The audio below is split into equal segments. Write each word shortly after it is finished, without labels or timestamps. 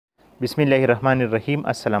बिस्मिल्लाहिर्रहमानिर्रहीम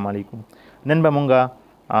अस्सलाम वालेकुम। नन बमूंगा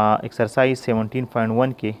एक्सरसाइज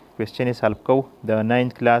 17.1 के क्वेश्चन सॉल्व को द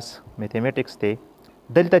 9th क्लास मैथमेटिक्स थे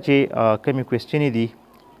दलता चे कमी क्वेश्चन दी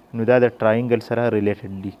नु दा ट्रायंगल सरा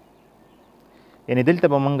रिलेटेड दी यानी दलता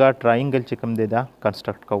बमूंगा ट्रायंगल चे कम दे दा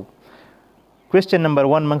कंस्ट्रक्ट को क्वेश्चन नंबर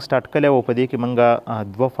 1 मंग स्टार्ट कले वो पदे कि मंगा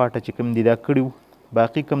दो फाटा चे कम दी दा कड़ू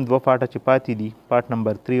बाकी कम दो फाटा चे पाती दी पार्ट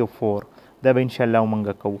नंबर 3 और 4 दा इंशाल्लाह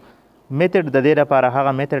मंगा को मेथड द दे लپاره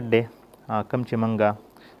هغه میتھډ دی کم چې منګه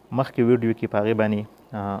مخکې ویډیو کې پاغه باندې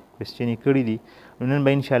کوېسچن کړی دي نن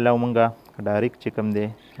به ان شاء الله منګه ډایرکټ چې کم دی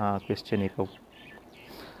کوېسچن کو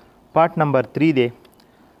پارت نمبر 3 دی د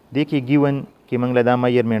کې ګیون کې منګله دا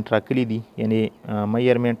میجرمنٹ راکلی دي یعنی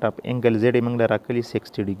میجرمنٹ اف انګل زد منګله راکلی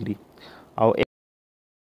 60 ډیګري او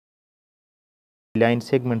لاین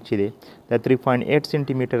سیگمنٹ چې دی دا 3.8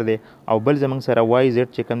 سنټي میټر دی او بل زمنګ سره وای زد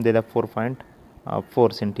چې کم دی دا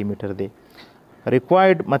 4 سنټیمیټر دی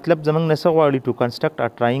ریکوایرډ مطلب زمنګ نه څه غواړي ټو کنسټرکټ ا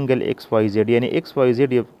ټرایینګل ایکس وای زد یعنی ایکس وای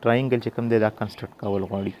زد یو ټرایینګل چې کوم دی دا کنسټرکټ کول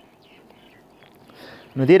غواړي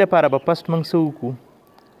نو دې لپاره به پست موږ څه وکړو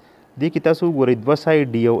دې کې تاسو وګورئ دوه سایډ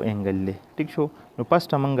دی یو انګل دی ټیک شو نو پست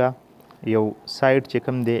موږ یو سایډ چې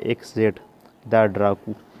کوم دی ایکس زد دا ډرا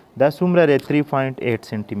کو دا څومره دی 3.8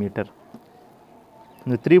 سنټیمیټر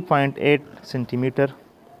نو 3.8 سنټیمیټر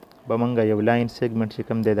به موږ یو لاین سیګمنټ چې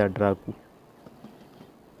کوم دی دا ډرا کو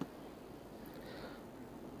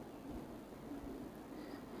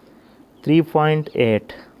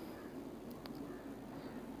 3.8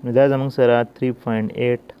 نو دا زمونږ سره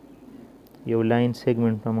 3.8 یو لاین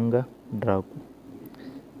سیګمنټ په مونږه ډرا کو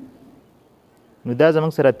نو دا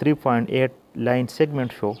زمونږ سره 3.8 لاین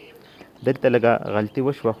سیګمنټ شو دلته لږه غلطي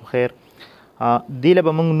وشوه خو خیر دې له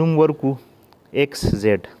به مونږ نوم ورکو ایکس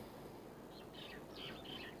زد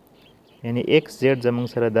یعنی ایکس زد زمونږ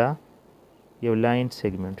سره دا یو لاین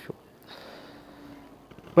سیګمنټ شو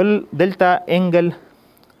بل دلته انګل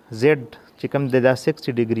زد چې کوم د 60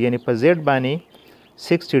 ډیګري یعنی په زد باندې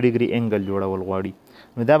 60 ډیګري انګل جوړول غواړي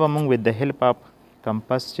نو دا به موږ with the help of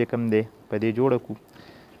compass چې کوم دی په دې جوړ کو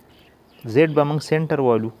زد به موږ سنټر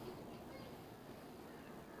والو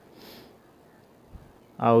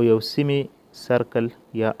او یو سیمی سرکل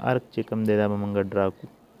یا ارک چې کوم دی دا به موږ ډرا کو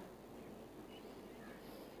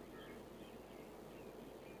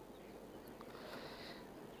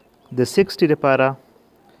د 60 لپاره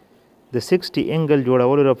د 60 انګل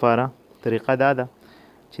جوړولو لپاره طریقه دا ده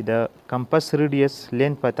چې د کمپس ریډیس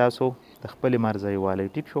لین په تاسو د خپل مرزي والی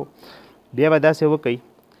ټیک شو بیا به داسې وکئ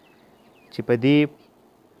چې په دې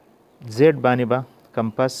زد باندې به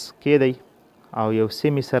کمپس کېدی او یو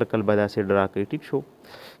سیمی سرکل به داسې ډرا کوي ټیک شو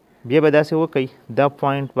بیا به داسې وکئ دا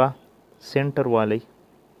پوینټ به سنټر والی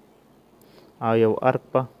او یو ارک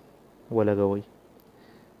به ولګوئ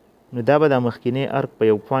نو دا به د مخکینی ارک په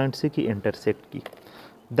یو پوینټ سره کې انټرسیکټ کی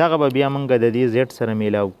دغه به بیا موږ د دې زد سره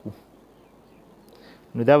میلاو کو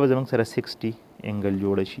نو دا به زموږ سره 60 انګل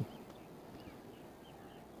جوړ شي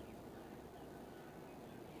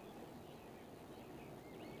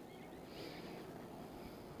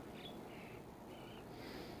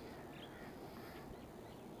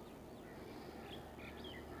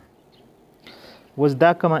اوس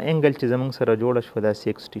دا کومه انګل چې زموږ سره جوړه شوه دا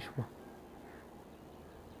 60 شوه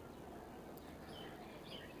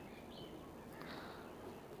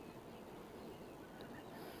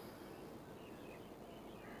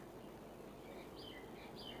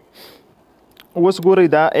اوس ګورئ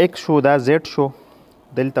دا ایکس شو دا زد شو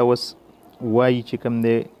دلته اوس وای چې کوم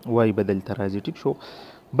دی وای به دلته راځي ټیک شو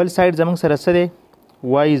بل سایډ زموږ سره څه دی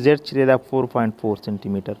وای زد چې دی دا 4.4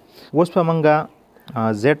 سنټیمیټر اوس په موږ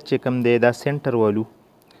زد چې کوم دی دا سنټر والو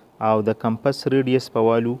او د کمپس ریډیس په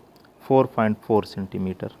والو 4.4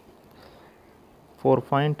 سنټیمیټر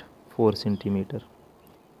 4.4 سنټیمیټر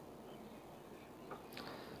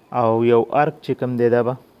او یو ارک چې کوم دی دا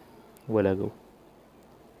به ولګو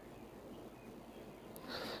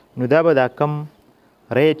نو دا به دا کم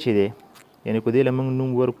ری چې دی یعنی کو دې له موږ نوم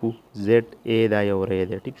ورکو زد ای دا یو ری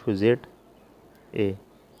دی ټیک شو زد ای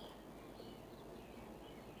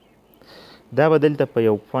دا به دلته په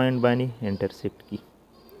یو پوینټ باندې انټرسیکټ کی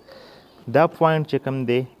دا پوینټ چې کوم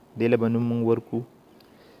دی دې له به نوم موږ ورکو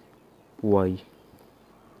وای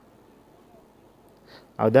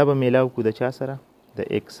او دا به میلاو کو د چا سره د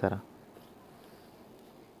ایکس سره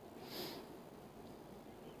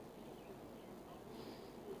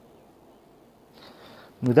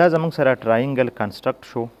نو دا زموږ سره ټرایینګل کنسټرکټ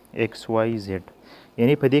شو ایکس وای زد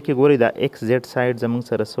یعنی په دې کې ګورئ دا ایکس زد سایډ زموږ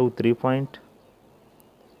سره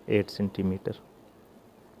 3.8 سنټیمیټر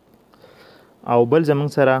او بل زموږ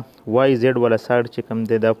سره وای زد والا سایډ چې کوم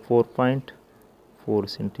دی دا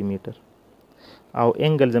 4.4 سنټیمیټر او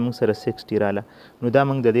انګل زموږ سره 60 رااله. نو دا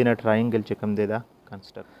موږ د دې نه ټراینګل چې کوم دی دا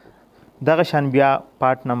کنسټرکټ دغه شان بیا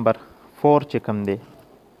پارت نمبر 4 چې کوم دی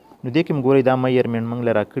نو دې کې موږ ګورئ دا میجرمنټ موږ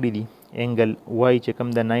له راکړي دي انګل وای چې کوم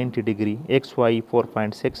د 90 ډیګري ایکس وای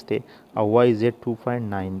 4.6 دی او وای زد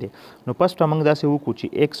 2.9 دی. نو پس ته موږ داسې وکړو چې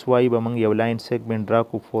ایکس وای به موږ یو لاین سیګمنټ ډرا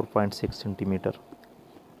کړو 4.6 سنټي میټر.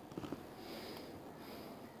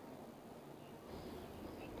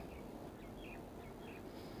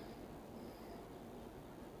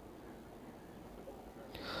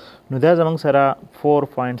 نو دا زموږ سره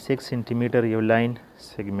 4.6 سنټي میټر یو لاین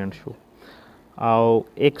سیګمنټ شو او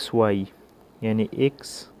ایکس وای یعنی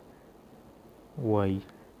ایکس وای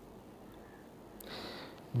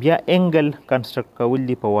بیا انګل کنسټرکټ کول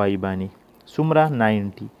دي په وای باندې څومره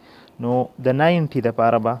 90. نو د 90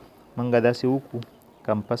 دپاره به موږ داسې وکړو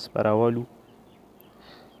کمپس به راولو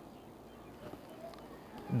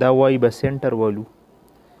دا وای به سنټر ولو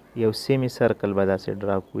یو سیمی سرکل به داسې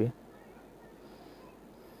ډرا کړو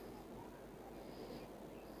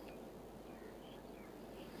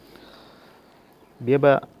بیا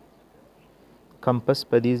به کمپس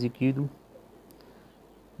په دې ځای کېږدو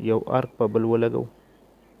یو ارک په بل ولګو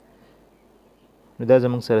نو دا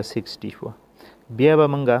زموږ سره 60 شوه. بیا به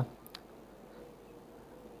موږ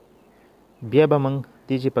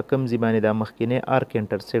دې چې په کوم ځای باندې دا مخکینی ارک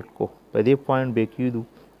انټرسیکټ کو په دې پوینټ به کېږدو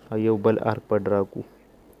او یو بل ارک په ډرا کو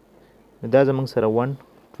نو دا زموږ سره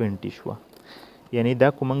 120 شوه. یعنی دا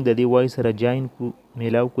کو موږ د دې وای سره جاین کو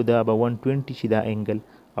میلاو کو دا به 120 شي دا انګل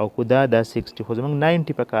او کو دا 60 خو زموږ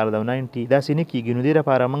 90 په کار دا 90 داسې نه کېږي. نو دې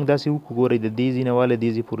لپاره موږ داسې وکړو ګورئ د دې ځای نه واله دې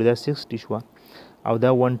ځای پورې دا 60 شوه او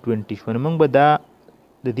دا 120 شوه. نو موږ به دا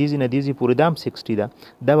د دې ځای نه دې ځای پورې دا هم 60 ده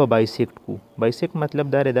دا به بایسیکټ کو. بایسیکټ مطلب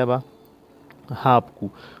دا دی دا به هاف کو.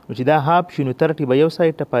 نو چې دا هاف شي نو 30 به یو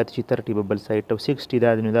سایډ ته پاتې شي 30 به بل سایډ ته 60 دا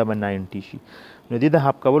نو دا به 90 شي. نو دې د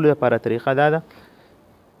هاف کولو لپاره طریقه دا ده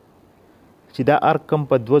چې دا ارک کم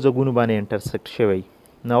په دوه ځګونو باندې انټرسیکټ شوی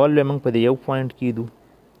نو اول به موږ په دې یو پوینټ کېدو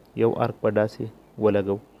یو ارک په داسې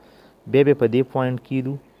ولګو بیا به په دې پوینټ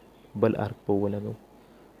کېدو بل ارک په ولګو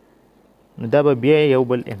نو دا به بیا یو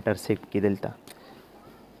بل انټرسیکټ کې دلته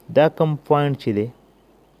دا کم پوینټ چې دی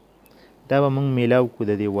دا به موږ میلاو کړو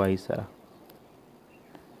د دې وای سره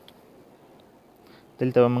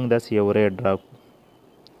دلته به موږ داسې یو ری ډرا کړو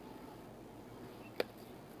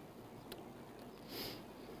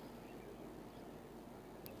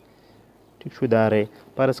ټیک شو دا ری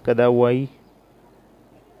فرض که دا وای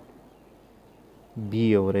بی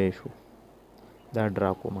یو ری شو دا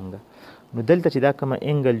ډرا کو موږ نو دلته چې دا کومه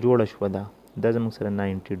انګل جوړه شوه دا زموږ سره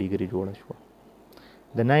 90 ډیګري جوړه شوه.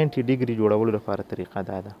 د 90 ډیګري جوړولو لپاره طریقه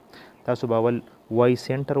دا ده تاسو به اول وای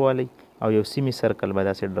سنټر والی او یو سیمی سرکل به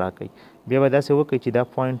داسې ډرا کوئ بیا به داسې وکړئ چې دا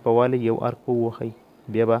پوینټ په والی یو ارک په ووهئ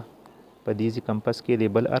بیا به په دې ځای کمپس کې د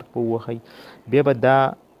بل ارک په ووهئ بیا به دا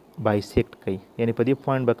بایسیکټ کوي یعنی په دې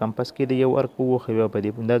پوینټ به کمپس کې د یو ارک په ووهئ بیا په دې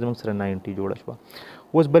دا زموږ سره 90 جوړه شوه.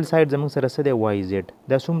 اوس بل سایډ زموږ سره څه دی وای زیډ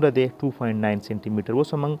دا څومره دی 2.9 سنټي میټر. اوس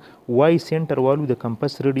موږ وای سنټر والو د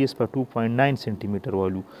کمپس ریډیس په 2.9 سنټي میټر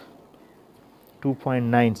والو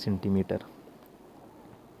 2.9 سنټي میټر.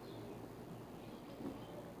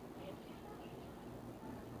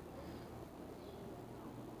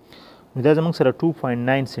 نو دا زموږ سره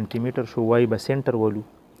 2.9 سنټي میټر شو وای به سنټر والو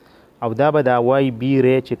او دا به دا وای بی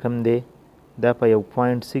ری چې کوم دی دا په یو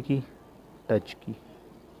پوینټ څه کې ټچ کی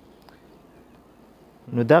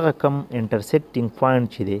نو دغه کم انټرسیکټینګ پوینټ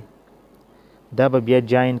چې دی دا به بیا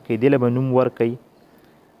جاین کوي دله به نوم ورکوي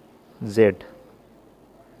زیډ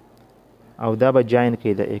او دا به جاین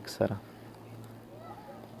کوي د ایکس سره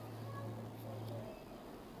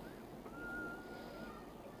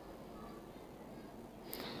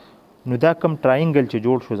نو دا کم ټراینګل چې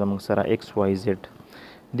جوړ شو زموږ سره ایکس وای زیډ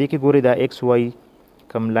دې کې ګورئ دا ایکس وای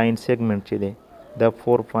کم لاین سیګمنټ چې دی دا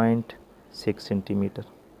 4.6 سنټي میټر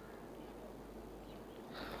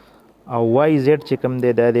او وای زیډ چې کوم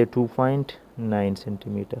دی دا دی 2.9 سنټي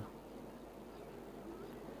میټر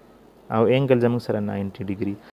او انګل زموږ سره 90 ډیګري.